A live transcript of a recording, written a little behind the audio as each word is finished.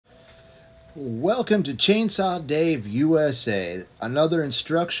Welcome to Chainsaw Dave USA, another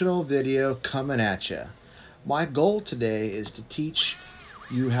instructional video coming at you. My goal today is to teach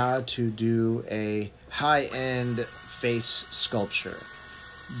you how to do a high-end face sculpture.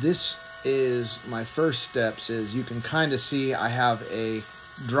 This is my first steps. Is you can kind of see I have a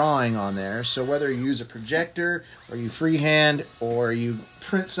drawing on there, so whether you use a projector or you freehand or you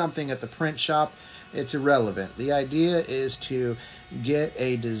print something at the print shop, it's irrelevant. The idea is to get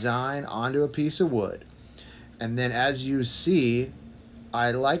a design onto a piece of wood, and then as you see,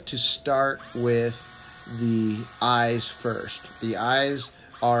 I like to start with the eyes first. The eyes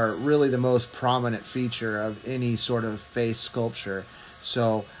are really the most prominent feature of any sort of face sculpture,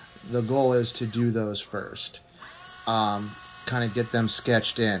 so the goal is to do those first. Kind of get them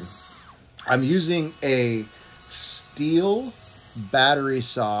sketched in. I'm using a steel battery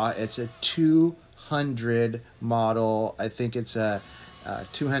saw. It's a 200 model. I think it's a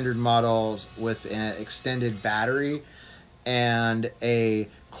 200 model with an extended battery and a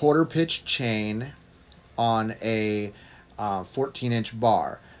quarter pitch chain on a 14-inch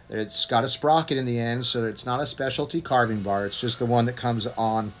bar. It's got a sprocket in the end, so it's not a specialty carving bar. It's just the one that comes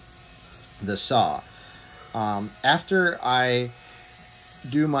on the saw. After I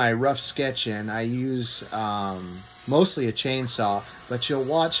do my rough sketching, I use mostly a chainsaw, but you'll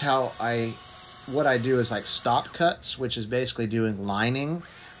watch how what I do is like stop cuts, which is basically doing lining,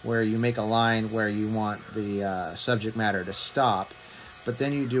 where you make a line where you want the subject matter to stop, but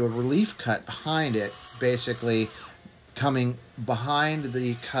then you do a relief cut behind it, basically coming behind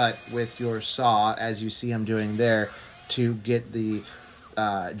the cut with your saw, as you see I'm doing there, to get the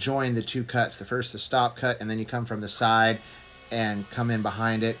join the two cuts. The first the stop cut, and then you come from the side and come in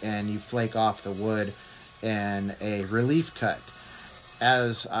behind it and you flake off the wood and a relief cut.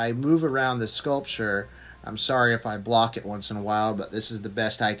 As I move around the sculpture, I'm sorry if I block it once in a while, but this is the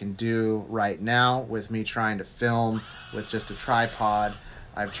best I can do right now with me trying to film with just a tripod.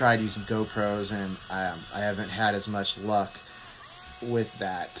 I've tried using GoPros and I haven't had as much luck with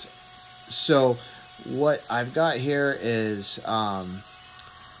that. So what I've got here is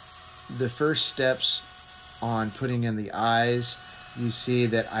the first steps on putting in the eyes. You see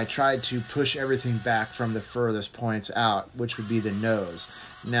that I tried to push everything back from the furthest points out, which would be the nose.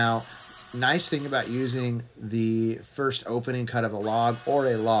 Now, nice thing about using the first opening cut of a log or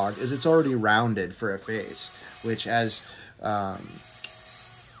a log is it's already rounded for a face, which as a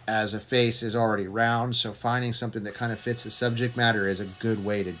face is already round, so finding something that kind of fits the subject matter is a good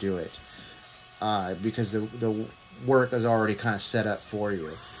way to do it, because the work is already kind of set up for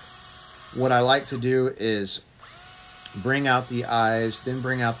you. What I like to do is bring out the eyes, then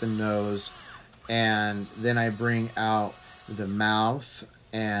bring out the nose, and then I bring out the mouth,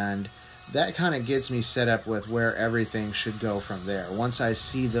 and that kind of gets me set up with where everything should go from there. Once I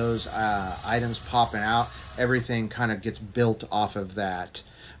see those items popping out, everything kind of gets built off of that.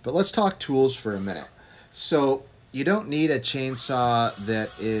 But let's talk tools for a minute. So you don't need a chainsaw that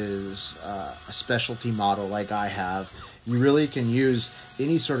is a specialty model like I have. You really can use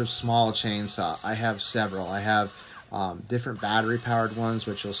any sort of small chainsaw. I have several. I have different battery-powered ones,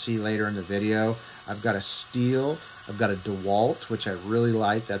 which you'll see later in the video. I've got a steel. I've got a DeWalt, which I really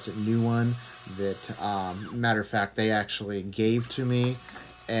like. That's a new one that, matter of fact, they actually gave to me.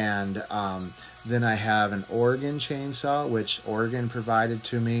 And then I have an Oregon chainsaw, which Oregon provided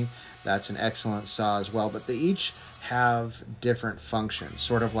to me. That's an excellent saw as well. But they each have different functions,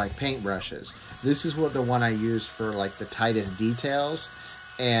 sort of like paintbrushes. This is what the one I use for like the tightest details,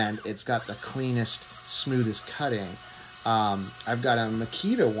 and it's got the cleanest, smoothest cutting. I've got a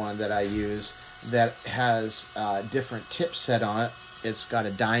Makita one that I use that has different tips set on it. It's got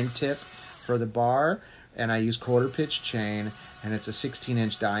a dime tip for the bar, and I use quarter pitch chain, and it's a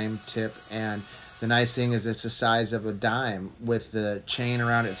 16-inch dime tip, and the nice thing is it's the size of a dime. With the chain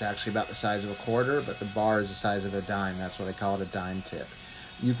around it, it's actually about the size of a quarter, but the bar is the size of a dime. That's why they call it a dime tip.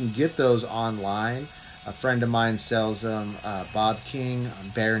 You can get those online. A friend of mine sells them, Bob King, on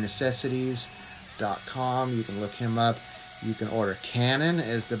barenecessities.com. You can look him up. You can order Canon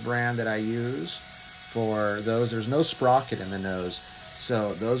is the brand that I use for those. There's no sprocket in the nose,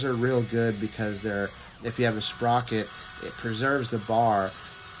 so those are real good because if you have a sprocket, it preserves the bar,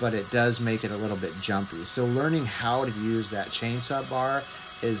 but it does make it a little bit jumpy. So learning how to use that chainsaw bar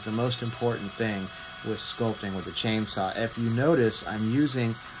is the most important thing with sculpting with a chainsaw. If you notice, I'm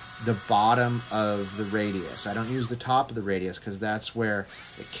using the bottom of the radius. I don't use the top of the radius because that's where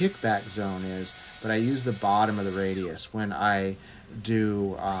the kickback zone is, but I use the bottom of the radius when I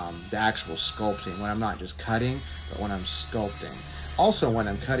do the actual sculpting, when I'm not just cutting, but when I'm sculpting. Also when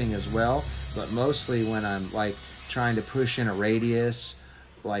I'm cutting as well, but mostly when I'm like trying to push in a radius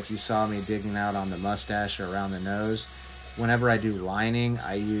like you saw me digging out on the mustache or around the nose, whenever I do lining,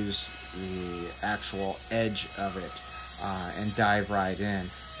 I use the actual edge of it and dive right in.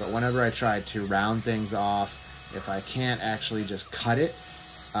 But whenever I try to round things off, if I can't actually just cut it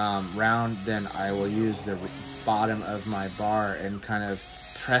round, then I will use the bottom of my bar and kind of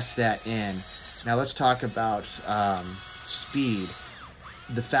press that in. Now let's talk about speed.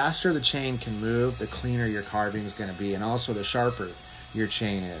 The faster the chain can move, the cleaner your carving is going to be, and also the sharper your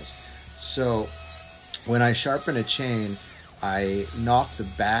chain is. So when I sharpen a chain, I knock the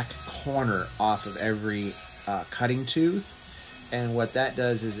back corner off of every cutting tooth, and what that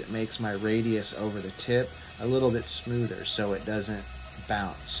does is it makes my radius over the tip a little bit smoother, so it doesn't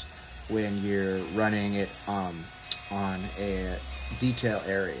bounce when you're running it on a detail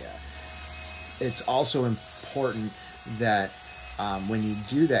area. It's also important that when you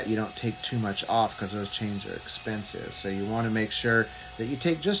do that, you don't take too much off, because those chains are expensive. So you want to make sure that you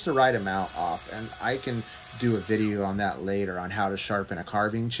take just the right amount off, and I can do a video on that later on how to sharpen a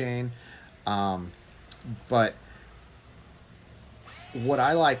carving chain. But what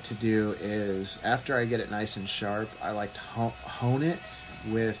I like to do is, after I get it nice and sharp, I like to hone it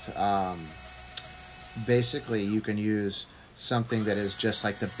with basically, you can use something that is just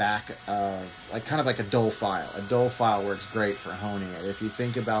like the back of, like kind of like a dull file. A dull file works great for honing it. If you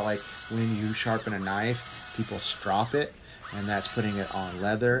think about like when you sharpen a knife, people strop it, and that's putting it on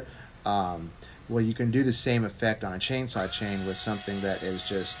leather. Well, you can do the same effect on a chainsaw chain with something that is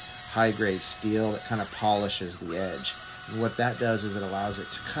just high-grade steel that kind of polishes the edge. And what that does is it allows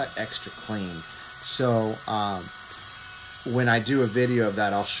it to cut extra clean. So when I do a video of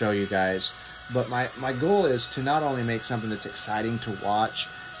that, I'll show you guys. But my goal is to not only make something that's exciting to watch,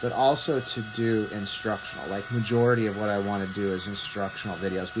 but also to do instructional. Like, majority of what I want to do is instructional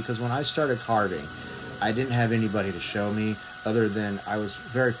videos, because when I started carving, I didn't have anybody to show me, other than I was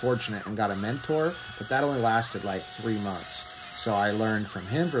very fortunate and got a mentor, but that only lasted like 3 months. So I learned from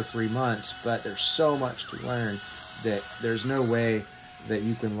him for 3 months, but there's so much to learn that there's no way that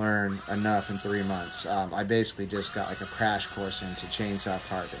you can learn enough in 3 months. I basically just got like a crash course into chainsaw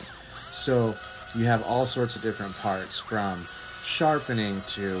carving. So you have all sorts of different parts, from sharpening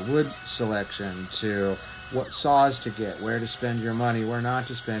to wood selection to what saws to get, where to spend your money, where not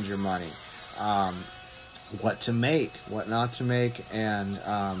to spend your money, what to make, what not to make, and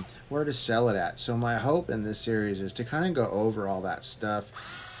where to sell it at. So my hope in this series is to kind of go over all that stuff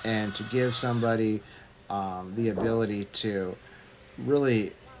and to give somebody the ability to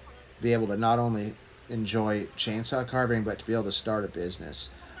really be able to not only enjoy chainsaw carving, but to be able to start a business.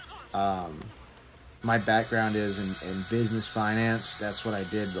 My background is in business finance. That's what I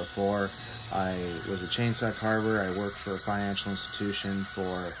did before. I was a chainsaw carver. I worked for a financial institution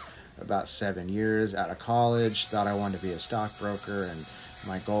for about 7 years out of college. Thought I wanted to be a stockbroker, and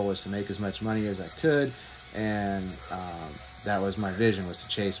my goal was to make as much money as I could, and that was my vision, was to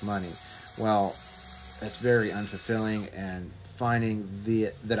chase money. Well, that's very unfulfilling, and finding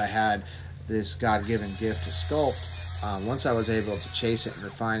that I had this God-given gift to sculpt, once I was able to chase it and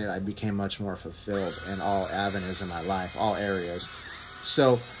refine it, I became much more fulfilled in all avenues of my life, all areas.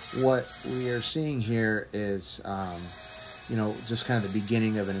 So what we are seeing here is, you know, just kind of the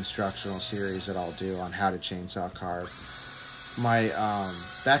beginning of an instructional series that I'll do on how to chainsaw carve. My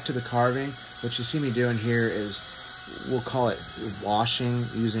back to the carving, what you see me doing here is, we'll call it washing,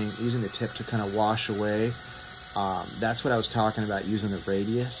 using the tip to kind of wash away. That's what I was talking about, using the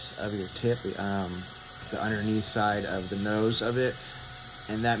radius of your tip, the underneath side of the nose of it,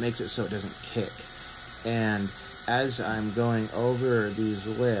 and that makes it so it doesn't kick. And as I'm going over these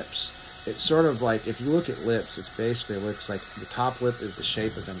lips, it's sort of like, if you look at lips, it basically looks like the top lip is the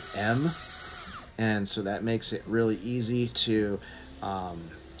shape of an M, and so that makes it really easy to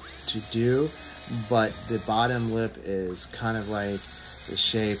do. But the bottom lip is kind of like the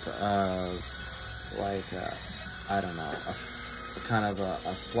shape of, like I don't know, a kind of a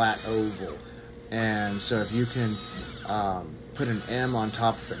flat oval. And so if you can put an M on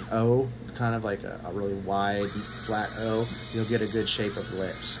top of an O, kind of like a really wide, flat O, you'll get a good shape of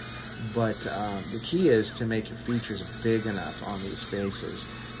lips. But the key is to make your features big enough on these faces.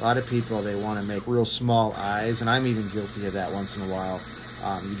 A lot of people, they want to make real small eyes, and I'm even guilty of that once in a while.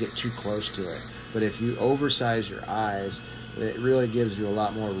 You get too close to it. But if you oversize your eyes, it really gives you a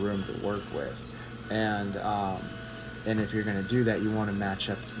lot more room to work with. And if you're going to do that, you want to match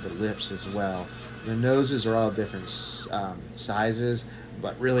up the lips as well. The noses are all different sizes,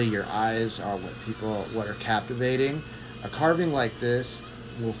 but really your eyes are what are captivating. A carving like this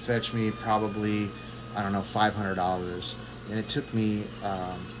will fetch me probably, I don't know, $500, and it took me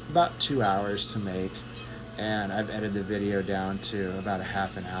about 2 hours to make. and I've edited the video down to about a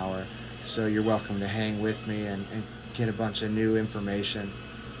half an hour. So you're welcome to hang with me and get a bunch of new information.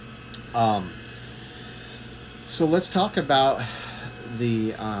 So let's talk about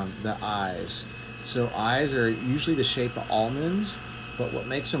the eyes. So eyes are usually the shape of almonds, but what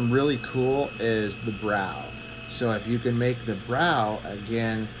makes them really cool is the brow. So if you can make the brow,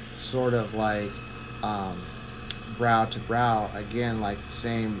 again, sort of like brow to brow, again, like the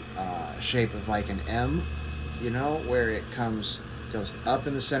same shape of like an M, you know, where it goes up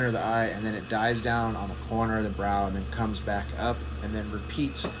in the center of the eye, and then it dives down on the corner of the brow, and then comes back up, and then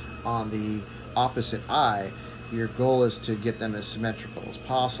repeats on the opposite eye. Your goal is to get them as symmetrical as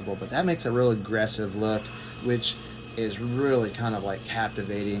possible, but that makes a real aggressive look, which is really kind of like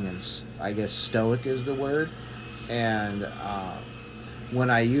captivating, and I guess stoic is the word. And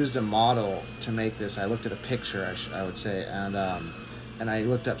when I used a model to make this, I looked at a picture, I would say, and I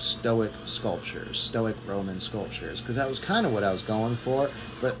looked up Stoic sculptures, Stoic Roman sculptures, because that was kind of what I was going for.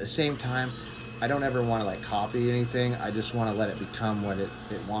 But at the same time, I don't ever want to like copy anything. I just want to let it become what it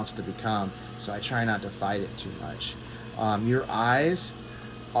wants to become. So I try not to fight it too much. Your eyes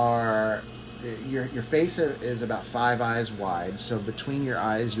are, your face is about 5 eyes wide. So between your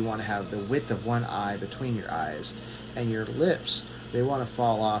eyes, you want to have the width of one eye between your eyes. And your lips, they want to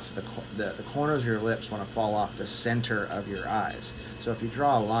fall off, the corners of your lips want to fall off the center of your eyes. So if you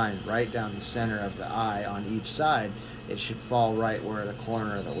draw a line right down the center of the eye on each side, it should fall right where the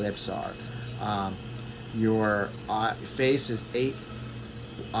corner of the lips are. Your face is 8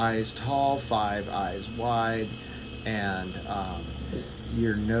 eyes tall, 5 eyes wide, and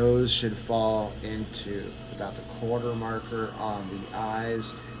your nose should fall into about the quarter marker on the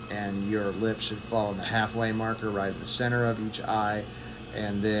eyes, and your lips should fall in the halfway marker right in the center of each eye.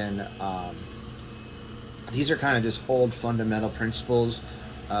 And then these are kind of just old fundamental principles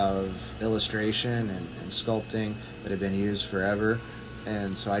of illustration and sculpting that have been used forever,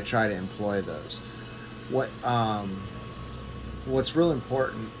 and so I try to employ those. What's real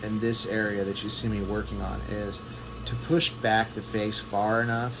important in this area that you see me working on is to push back the face far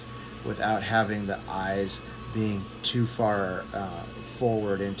enough without having the eyes being too far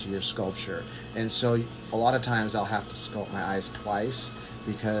forward into your sculpture. And so a lot of times I'll have to sculpt my eyes twice,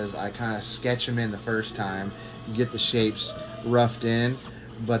 because I kind of sketch them in the first time, get the shapes roughed in,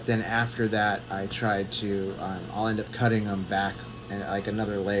 but then after that I try to, I'll end up cutting them back and like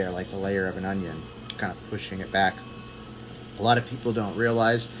another layer, like the layer of an onion, kind of pushing it back. A lot of people don't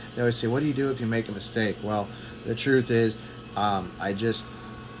realize, they always say, what do you do if you make a mistake? Well, the truth is, I just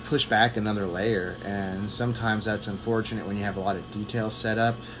push back another layer, and sometimes that's unfortunate when you have a lot of details set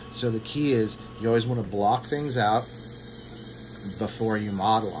up. So the key is, you always want to block things out before you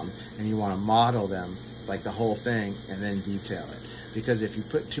model them, and you want to model them like the whole thing and then detail it. Because if you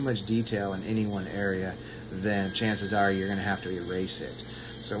put too much detail in any one area, then chances are you're going to have to erase it.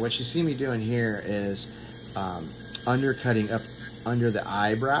 So what you see me doing here is undercutting up under the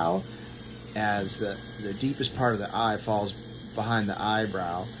eyebrow, as the deepest part of the eye falls behind the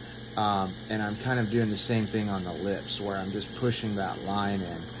eyebrow, and I'm kind of doing the same thing on the lips, where I'm just pushing that line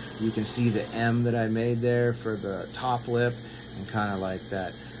in. You can see the M that I made there for the top lip, and kind of like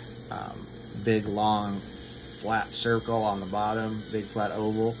that big long flat circle on the bottom, big flat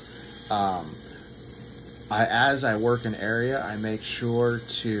oval. As I work an area, I make sure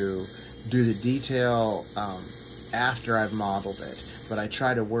to do the detail after I've modeled it, but I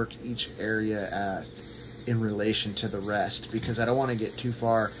try to work each area in relation to the rest, because I don't want to get too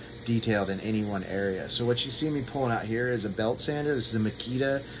far detailed in any one area. So what you see me pulling out here is a belt sander. This is a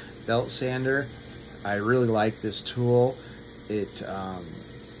Makita belt sander. I really like this tool. It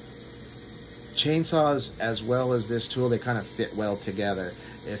chainsaws as well as this tool, they kind of fit well together.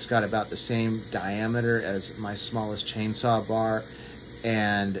 It's got about the same diameter as my smallest chainsaw bar,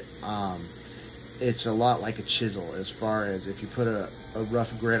 and it's a lot like a chisel as far as if you put a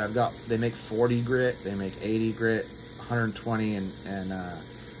rough grit. They make 40 grit, they make 80 grit, 120, and I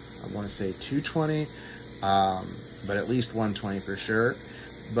want to say 220, but at least 120 for sure.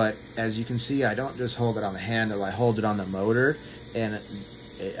 But as you can see, I don't just hold it on the handle, I hold it on the motor, and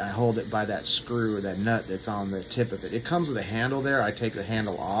I hold it by that screw, that nut that's on the tip of it. It comes with a handle there. I take the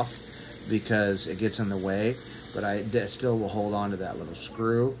handle off because it gets in the way, but I still will hold on to that little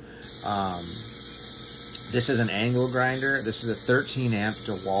screw. This is an angle grinder. This is a 13 amp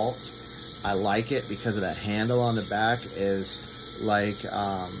DeWalt. I like it because of that handle on the back is like,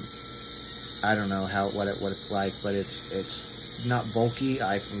 I don't know what it's like, but it's not bulky.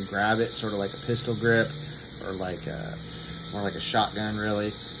 I can grab it sort of like a pistol grip, or like more like a shotgun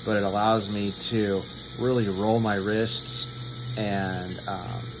really, but it allows me to really roll my wrists and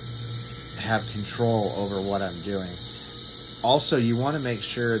have control over what I'm doing. Also, you want to make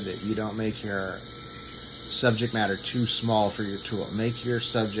sure that you don't make your subject matter too small for your tool. Make your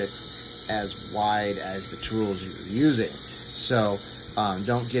subjects as wide as the tools you're using. So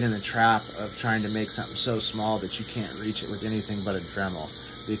don't get in the trap of trying to make something so small that you can't reach it with anything but a Dremel,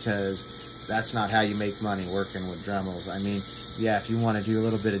 because that's not how you make money working with Dremels. I mean, yeah, if you want to do a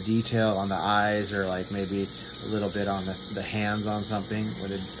little bit of detail on the eyes, or like maybe a little bit on the hands on something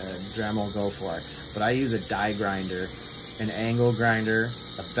with a Dremel, go for it. But I use a die grinder, an angle grinder,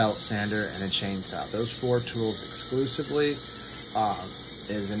 a belt sander, and a chainsaw. Those 4 tools exclusively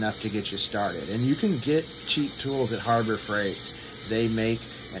is enough to get you started. And you can get cheap tools at Harbor Freight. They make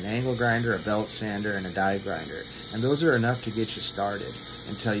an angle grinder, a belt sander, and a die grinder. And those are enough to get you started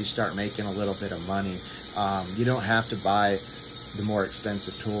until you start making a little bit of money. You don't have to buy the more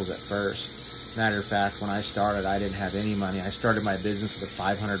expensive tools at first. Matter of fact, when I started, I didn't have any money. I started my business with a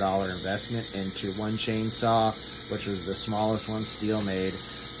 $500 investment into one chainsaw, which was the smallest one, steel made,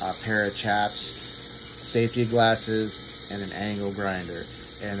 a pair of chaps, safety glasses, and an angle grinder.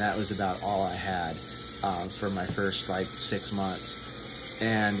 And that was about all I had for my first like 6 months.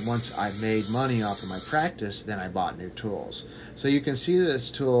 And once I made money off of my practice, then I bought new tools. So you can see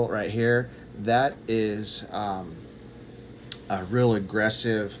this tool right here. That is a real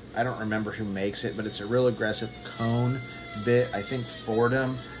aggressive, I don't remember who makes it, but it's a real aggressive cone bit. I think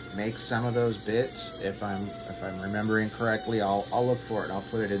Fordham makes some of those bits. If I'm remembering correctly, I'll look for it and I'll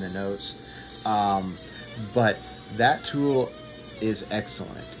put it in the notes. But that tool is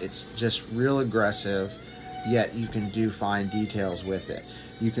excellent. It's just real aggressive, yet you can do fine details with it.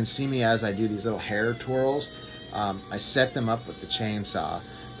 You can see me as I do these little hair twirls. I set them up with the chainsaw,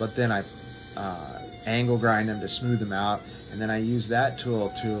 but then I angle grind them to smooth them out, and then I use that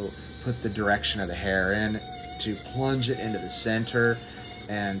tool to put the direction of the hair in, to plunge it into the center,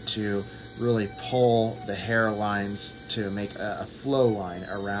 and to really pull the hairlines to make a flow line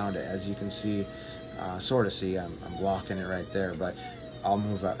around it. As you can see, sort of see, I'm blocking it right there, but I'll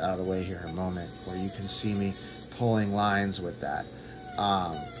move out of the way here in a moment where you can see me pulling lines with that.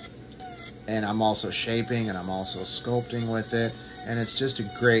 And I'm also shaping, and I'm also sculpting with it, and it's just a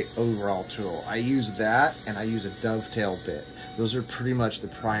great overall tool. I use that, and I use a dovetail bit. Those are pretty much the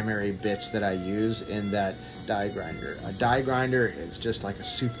primary bits that I use in that die grinder. A die grinder is just like a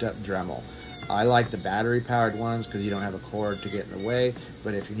souped up Dremel. I like the battery powered ones because you don't have a cord to get in the way,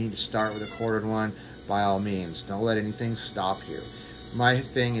 but if you need to start with a corded one, by all means, don't let anything stop you. My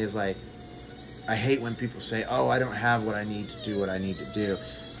thing is, like, I hate when people say, oh, I don't have what I need to do what I need to do.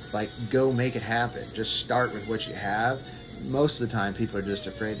 Like, go make it happen. Just start with what you have. Most of the time, people are just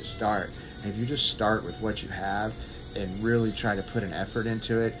afraid to start. And if you just start with what you have and really try to put an effort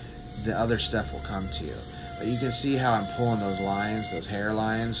into it, the other stuff will come to you. But you can see how I'm pulling those lines, those hair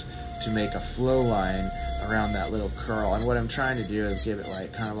lines, to make a flow line around that little curl. And what I'm trying to do is give it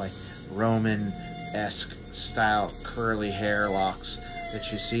like kind of like Roman-esque style curly hair locks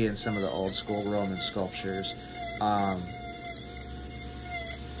that you see in some of the old school Roman sculptures.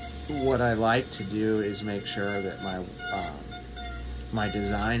 What I like to do is make sure that my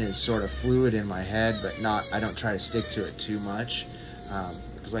design is sort of fluid in my head, but not, I don't try to stick to it too much.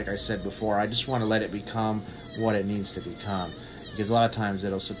 Because like I said before, I just want to let it become what it needs to become. Because a lot of times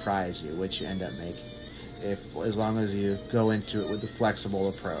it'll surprise you what you end up making, as long as you go into it with a flexible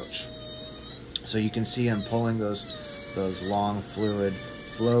approach. So you can see I'm pulling those long fluid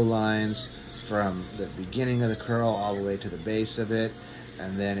flow lines from the beginning of the curl all the way to the base of it,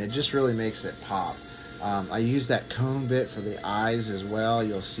 and then it just really makes it pop. I use that cone bit for the eyes as well.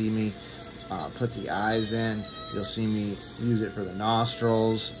 You'll see me put the eyes in. You'll see me use it for the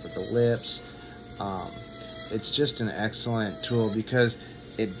nostrils, for the lips. It's just an excellent tool because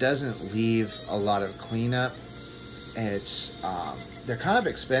it doesn't leave a lot of cleanup. It's they're kind of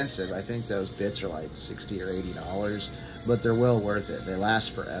expensive. I think those bits are like $60 or $80, but they're well worth it. They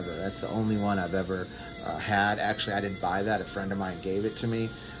last forever. That's the only one I've ever had. Actually, I didn't buy that. A friend of mine gave it to me,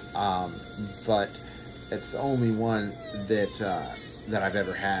 but it's the only one that that I've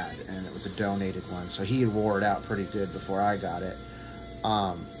ever had, and it was a donated one. So he wore it out pretty good before I got it.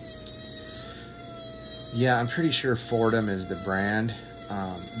 Yeah, I'm pretty sure Fordham is the brand.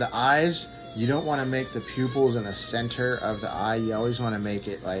 The eyes, you don't want to make the pupils in the center of the eye. You always want to make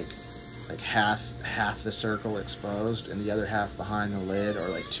it like half the circle exposed and the other half behind the lid, or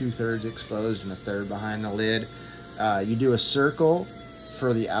like 2/3 exposed and 1/3 behind the lid. You do a circle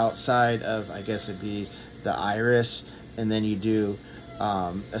for the outside of, I guess it'd be the iris, and then you do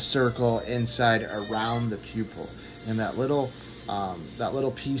a circle inside around the pupil. And that little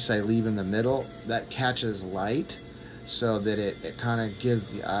piece I leave in the middle, that catches light, so that it kind of gives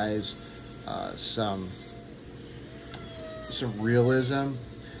the eyes some realism.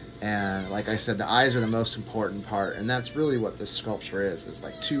 And like I said, the eyes are the most important part, and that's really what this sculpture is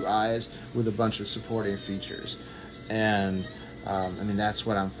like 2 eyes with a bunch of supporting features. And I mean, that's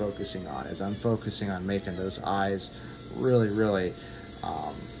what I'm focusing on, is I'm focusing on making those eyes really, really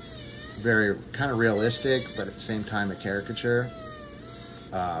very kind of realistic, but at the same time a caricature.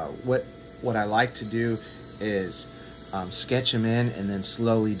 What I like to do is sketch them in and then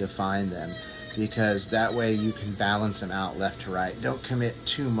slowly define them, because that way you can balance them out left to right. Don't commit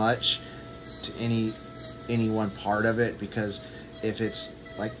too much to any one part of it, because if it's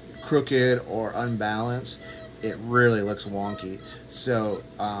like crooked or unbalanced, it really looks wonky. So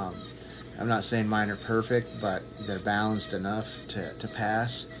I'm not saying mine are perfect, but they're balanced enough to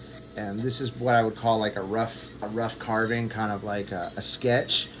pass. And this is what I would call like a rough carving, kind of like a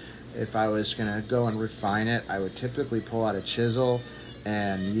sketch. If I was gonna go and refine it, I would typically pull out a chisel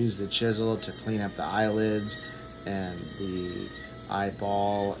and use the chisel to clean up the eyelids and the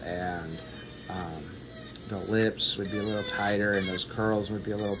eyeball, and the lips would be a little tighter and those curls would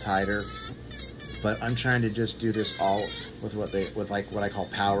be a little tighter. But I'm trying to just do this all with what I call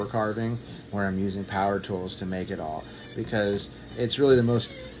power carving, where I'm using power tools to make it all, because it's really the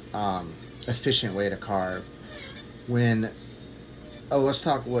most efficient way to carve. Let's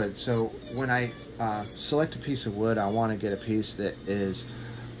talk wood. So when I select a piece of wood, I want to get a piece that is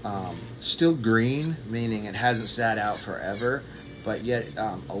still green, meaning it hasn't sat out forever, but yet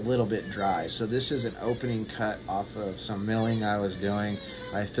a little bit dry. So this is an opening cut off of some milling I was doing.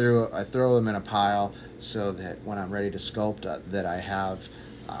 I throw them in a pile so that when I'm ready to sculpt that I have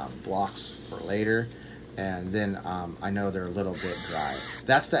blocks for later, and then I know they're a little bit dry.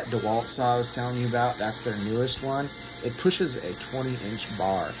 That's that DeWalt saw I was telling you about. That's their newest one. It pushes a 20-inch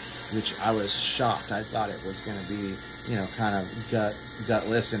bar, which I was shocked. I thought it was going to be, you know, kind of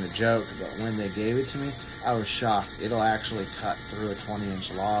gutless and a joke, but when they gave it to me, I was shocked. It'll actually cut through a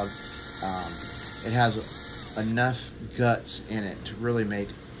 20-inch log. It has enough guts in it to really make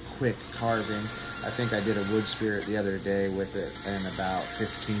quick carving. I think I did a wood spirit the other day with it in about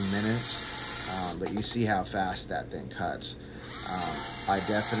 15 minutes, but you see how fast that thing cuts. I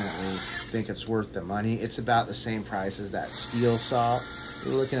definitely think it's worth the money. It's about the same price as that steel saw.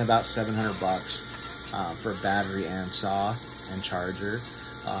 We're looking at about 700 bucks for battery and saw and charger.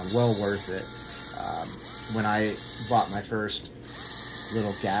 Well worth it. When I bought my first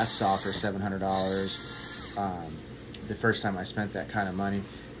little gas saw for $700, the first time I spent that kind of money,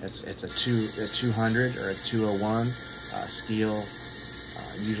 it's a 200 or a 201 steel,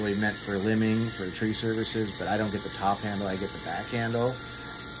 usually meant for limbing for tree services, but I don't get the top handle, I get the back handle,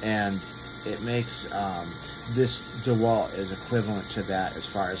 and it makes this DeWalt is equivalent to that as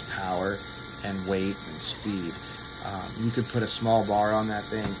far as power and weight and speed. You could put a small bar on that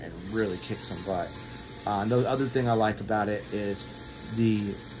thing and really kick some butt. The other thing I like about it is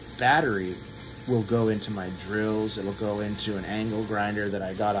the battery will go into my drills. It'll go into an angle grinder that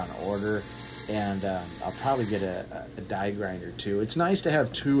I got on order, and I'll probably get a die grinder too. It's nice to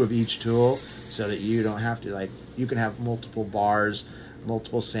have 2 of each tool so that you don't have to, like, you can have multiple bars,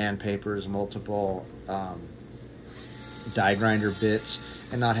 multiple sandpapers, multiple die grinder bits,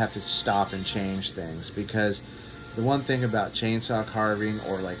 and not have to stop and change things. Because the one thing about chainsaw carving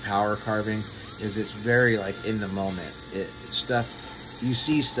or like power carving is it's very like in the moment. You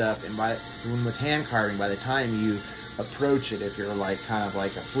see stuff, and when with hand carving, by the time you approach it, if you're like kind of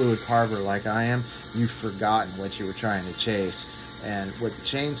like a fluid carver like I am, you've forgotten what you were trying to chase. And with the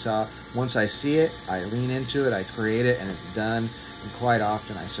chainsaw, once I see it, I lean into it, I create it, and it's done. And quite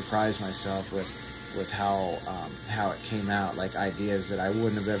often I surprise myself with how it came out, like ideas that I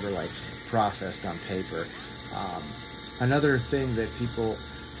wouldn't have ever like processed on paper. Another thing that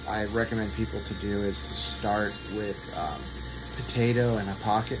I recommend people to do is to start with potato and a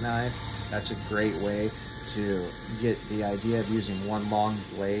pocket knife. That's a great way to get the idea of using one long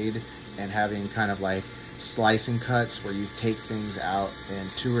blade and having kind of like slicing cuts where you take things out in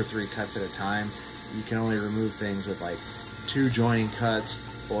 2 or 3 cuts at a time. You can only remove things with like 2 joining cuts,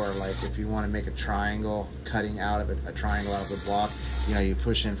 or like if you want to make a triangle, cutting out of it, a triangle out of the block, you know, you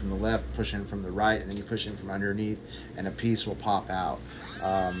push in from the left, push in from the right, and then you push in from underneath, and a piece will pop out.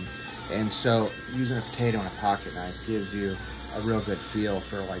 And so using a potato and a pocket knife gives you a real good feel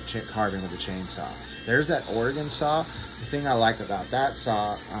for like carving with a chainsaw. There's that Oregon saw. The thing I like about that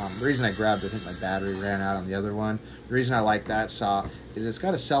saw, the reason I grabbed it, I think my battery ran out on the other one. The reason I like that saw is it's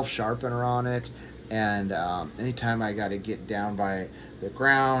got a self-sharpener on it, and anytime I got to get down by the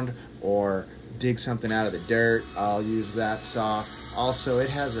ground or dig something out of the dirt, I'll use that saw. Also, it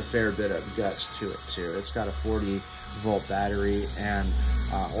has a fair bit of guts to it too. It's got a 40-volt battery, and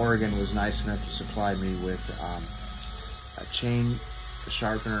Oregon was nice enough to supply me with a chain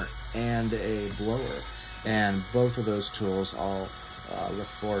sharpener and a blower, and both of those tools I'll look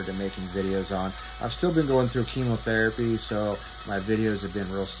forward to making videos on. I've still been going through chemotherapy, so my videos have been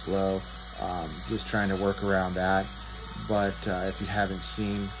real slow, just trying to work around that. But if you haven't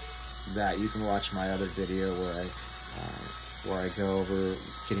seen that, you can watch my other video where I go over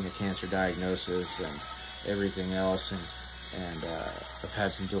getting a cancer diagnosis and everything else, and I've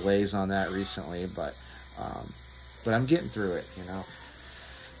had some delays on that recently, but I'm getting through it, you know.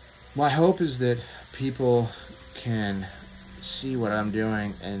 My hope is that people can see what I'm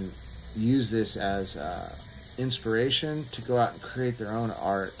doing and use this as inspiration to go out and create their own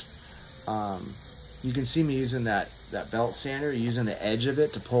art. You can see me using that belt sander, using the edge of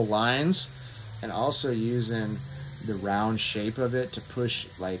it to pull lines, and also using the round shape of it to push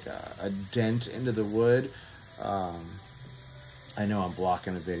like a dent into the wood. I know I'm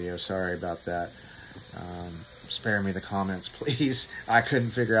blocking the video, sorry about that. Spare me the comments, please. I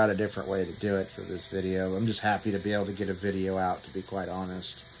couldn't figure out a different way to do it for this video. I'm just happy to be able to get a video out, to be quite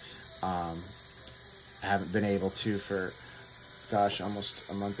honest. I haven't been able to for, gosh, almost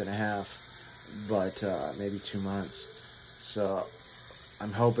a month and a half, but maybe 2 months. So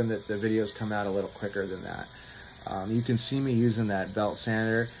I'm hoping that the videos come out a little quicker than that. You can see me using that belt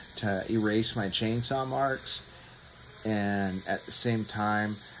sander to erase my chainsaw marks, and at the same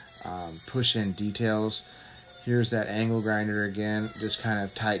time push in details. Here's that angle grinder again, just kind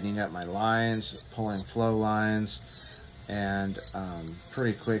of tightening up my lines, pulling flow lines, and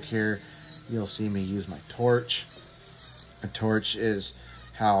pretty quick here you'll see me use my torch. A torch is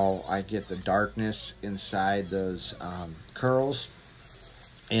how I get the darkness inside those curls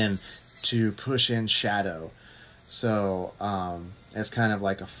and to push in shadow. So it's kind of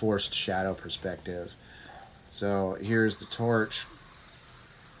like a forced shadow perspective. So here's the torch,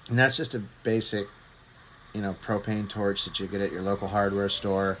 and that's just a basic, you know, propane torch that you get at your local hardware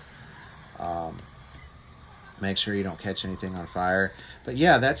store. Make sure you don't catch anything on fire. But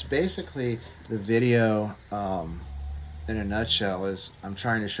yeah, that's basically the video in a nutshell. Is I'm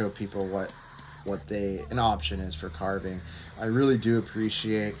trying to show people what an option is for carving. I really do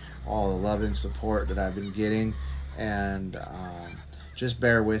appreciate all the love and support that I've been getting, and just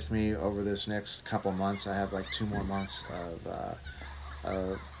bear with me over this next couple months. I have like 2 more months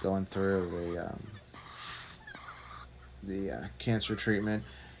of going through the cancer treatment,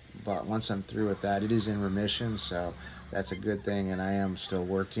 but once I'm through with that, it is in remission, so that's a good thing, and I am still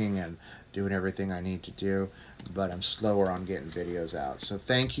working and doing everything I need to do, but I'm slower on getting videos out. So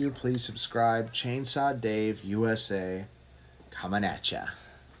thank you. Please subscribe. Chainsaw Dave USA coming at ya.